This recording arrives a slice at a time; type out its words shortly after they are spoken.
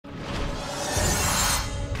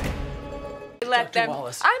let Dr. them.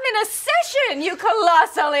 Wallice. I'm in a session, you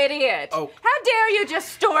colossal idiot. Oh. How dare you just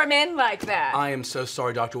storm in like that? I am so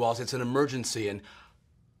sorry, Dr. Wallace. It's an emergency, and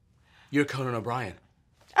you're Conan O'Brien.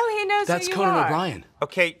 Oh, he knows That's who you Conan are. O'Brien.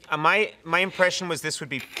 Okay, my impression was this would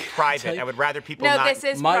be private. I would rather people No, not. this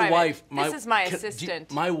is My private. wife. This is my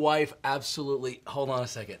assistant. My wife absolutely. Hold on a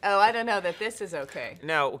second. Oh, I don't know that this is okay.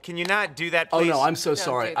 No, can you not do that, Oh please? no, I'm so Don't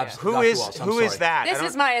sorry. do that. Who Dr. is Wallace, I'm who is sorry. that? I This don't-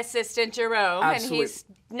 is my assistant, Jerome, Absolutely. and he's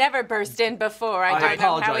never burst in before. I don't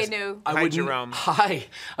know how he knew. Hi, Jerome. Hi.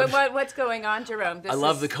 But what's going on, Jerome? This I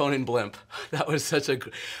love is... the Conan blimp. That was such a.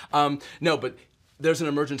 No, but there's an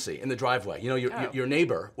emergency in the driveway. You know, your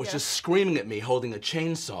neighbor was just screaming at me, holding a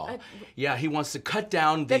chainsaw. Yeah, he wants to cut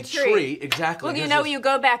down the tree. Exactly. Well, you know, you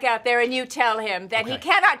go back out there and you tell him that he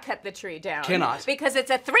cannot cut the tree down. Cannot. Because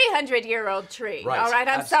it's a 300-year-old tree. Right. All right,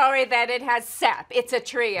 I'm sorry that it has sap. It's a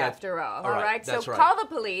tree after all. all right, So that's right. call the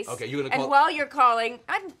police. Okay, you're gonna And call- while you're calling,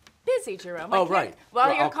 I'm busy, Jerome. Oh, right. While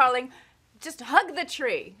Well, you're I'll- calling, just hug the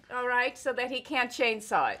tree, all right, so that he can't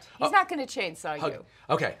chainsaw it. He's not going to chainsaw you.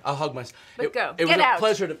 Okay, I'll hug myself. But go. It was Get a out.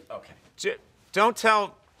 pleasure to. Okay. Don't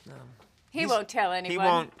tell. He won't tell anyone. He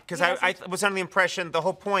won't, because He I doesn't- was under the impression the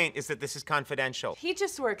whole point is that this is confidential. He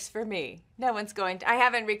just works for me. No one's going to. I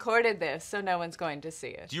haven't recorded this, so no one's going to see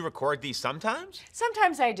it. Do you record these sometimes?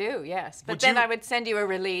 Sometimes I do, yes. But Would then you- I would send you a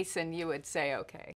release and you would say, okay.